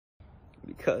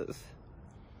because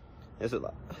there's a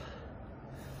lot.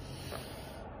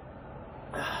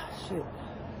 Shit.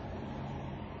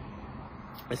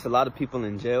 It's a lot of people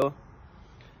in jail,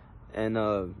 and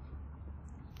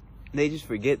they just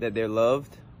forget that they're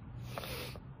loved.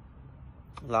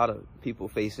 A lot of people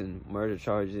facing murder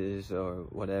charges or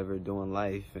whatever, doing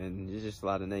life, and there's just a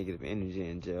lot of negative energy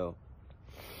in jail.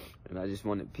 And I just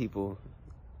wanted people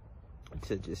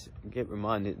to just get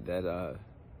reminded that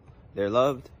they're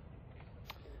loved.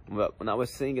 But when I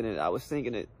was singing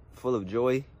it full of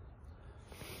joy,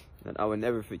 and I would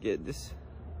never forget this.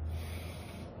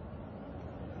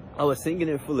 I was singing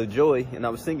it full of joy, and I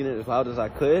was singing it as loud as I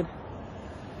could.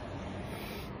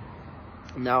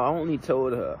 Now, I only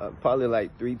told probably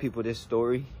like 3 people this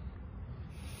story.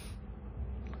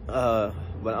 But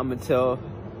I'm going to tell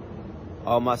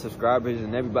all my subscribers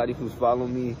and everybody who's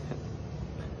following me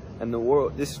and the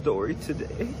world this story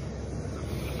today.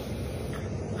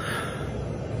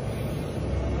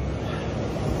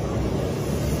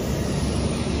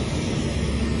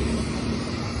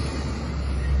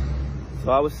 So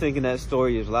I was singing that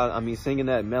story as loud, singing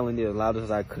that melody as loud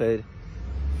as I could.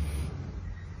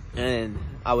 And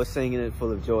I was singing it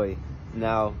full of joy.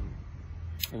 Now,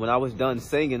 when I was done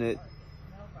singing it,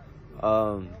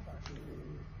 I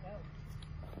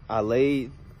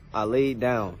laid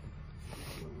down.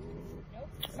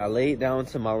 I laid down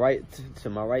to my right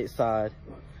side,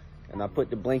 and I put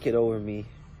the blanket over me.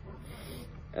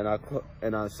 And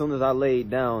as soon as I laid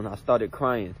down, I started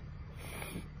crying.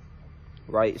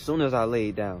 Right, as soon as I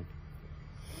laid down.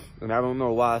 And I don't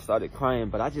know why I started crying,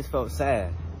 but I just felt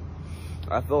sad.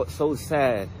 I felt so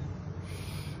sad.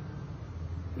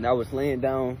 And I was laying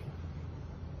down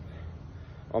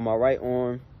on my right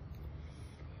arm,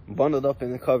 bundled up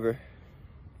in the cover,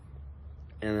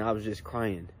 and I was just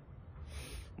crying.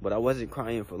 But I wasn't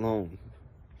crying for long,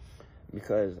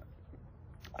 because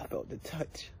I felt the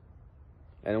touch.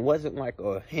 And it wasn't like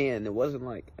a hand, it wasn't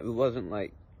like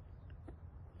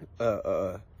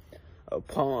a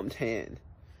palmed hand,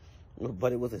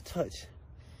 but it was a touch.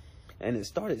 And it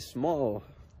started small.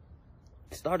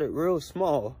 It started real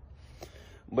small,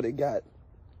 but it got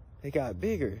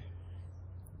bigger.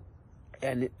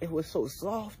 And it was so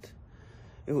soft.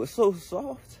 It was so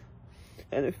soft,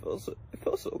 and it felt so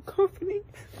comforting.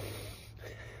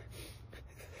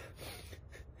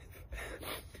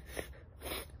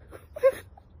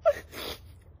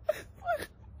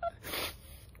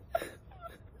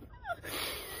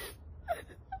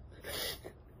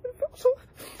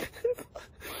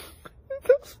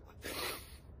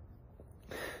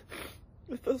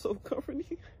 It felt so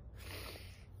comforting.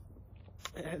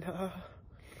 And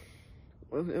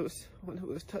when it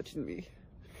was touching me,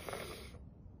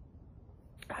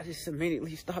 I just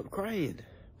immediately stopped crying.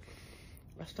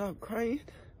 I stopped crying,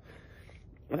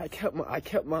 and I kept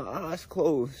my eyes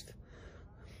closed.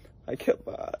 I kept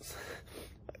my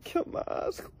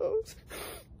eyes closed,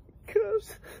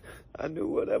 because I knew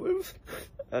what was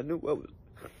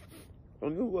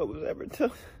ever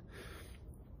tough.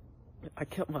 I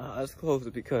kept my eyes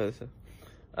closed because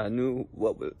I knew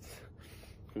what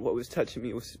was touching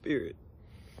me was spirit.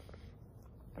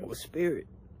 It was spirit.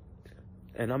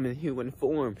 And I'm in human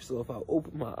form, so if I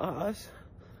open my eyes,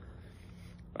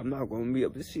 I'm not going to be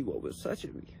able to see what was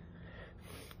touching me.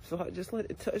 So I just let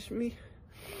it touch me.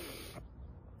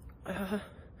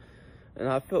 And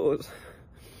I felt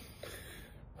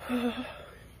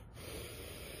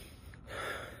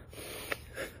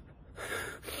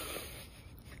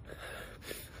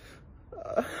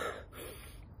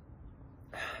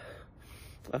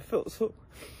I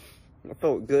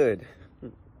felt good.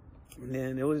 And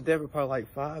then it was there for probably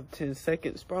like 5-10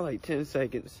 seconds, probably like 10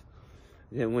 seconds.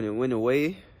 Then when it went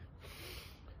away,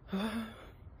 I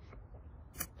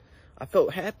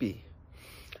felt happy.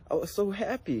 I was so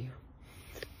happy.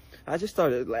 I just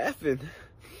started laughing.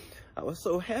 I was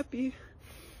so happy.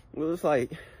 It was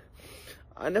like,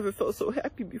 I never felt so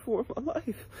happy before in my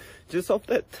life. Just off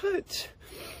that touch.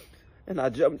 And I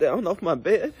jumped down off my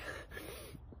bed.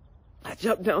 I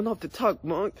jumped down off the top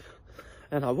bunk.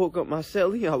 And I woke up my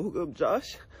celly. I woke up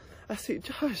Josh. I said,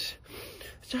 Josh,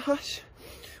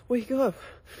 wake up.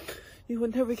 You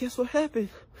would never guess what happened.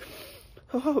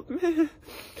 Oh, man.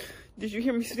 Did you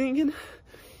hear me singing?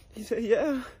 He said,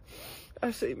 yeah.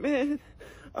 I said, man,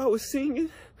 I was singing.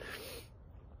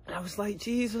 I was like,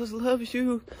 Jesus loves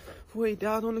you. For he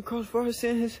died on the cross for our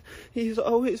sins. He is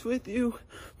always with you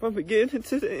from beginning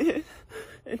to the end.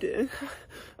 And then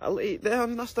I laid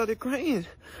down and I started crying.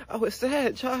 I was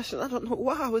sad, Josh, and I don't know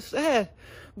why I was sad.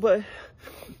 But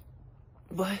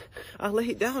I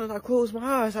laid down and I closed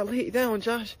my eyes. I laid down,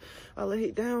 Josh. I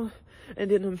laid down,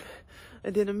 and then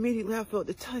And then immediately I felt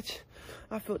the touch.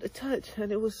 I felt the touch,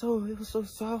 and it was so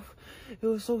soft. It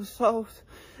was so soft.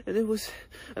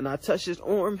 And I touched his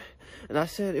arm, and I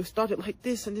said, it started like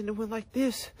this, and then it went like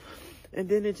this. And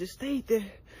then it just stayed there,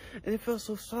 and it felt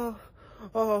so soft.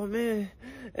 Oh man.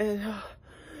 And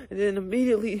then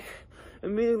immediately it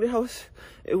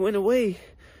went away.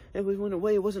 It went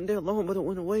away. It wasn't there long, but it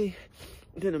went away.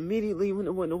 And then immediately when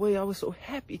it went away, I was so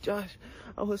happy, Josh.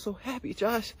 I was so happy,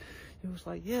 Josh. It was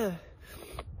like, yeah.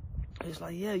 It's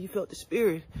like, yeah, you felt the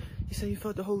Spirit. You said you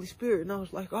felt the Holy Spirit. And I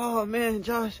was like, oh man,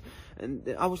 Josh.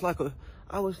 And I was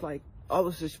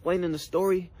explaining the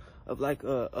story of like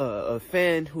a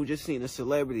fan who just seen a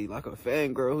celebrity, like a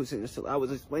fan girl who seen I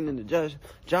was explaining to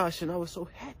Josh, and I was so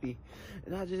happy.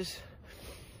 And I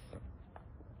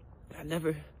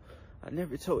never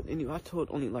told anyone. I told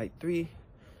only like three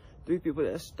people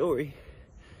that story.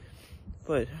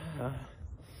 But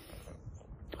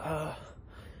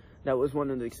that was one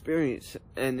of the experience,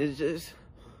 and it's just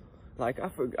like I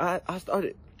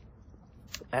started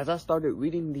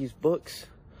reading these books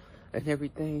and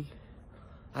everything.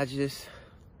 I just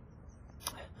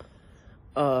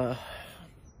as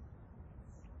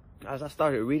I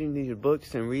started reading these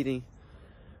books and reading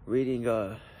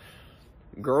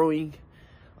growing,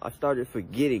 I started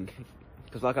forgetting,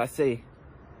 because like I say,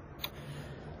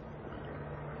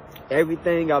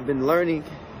 everything I've been learning,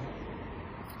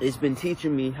 it's been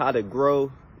teaching me how to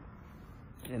grow,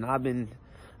 and I've been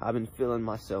feeling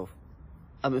myself.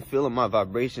 I've been feeling my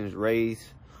vibrations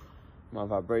raise, my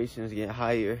vibrations get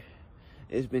higher.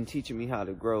 It's been teaching me how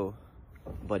to grow,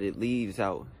 but it leaves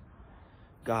out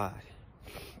God.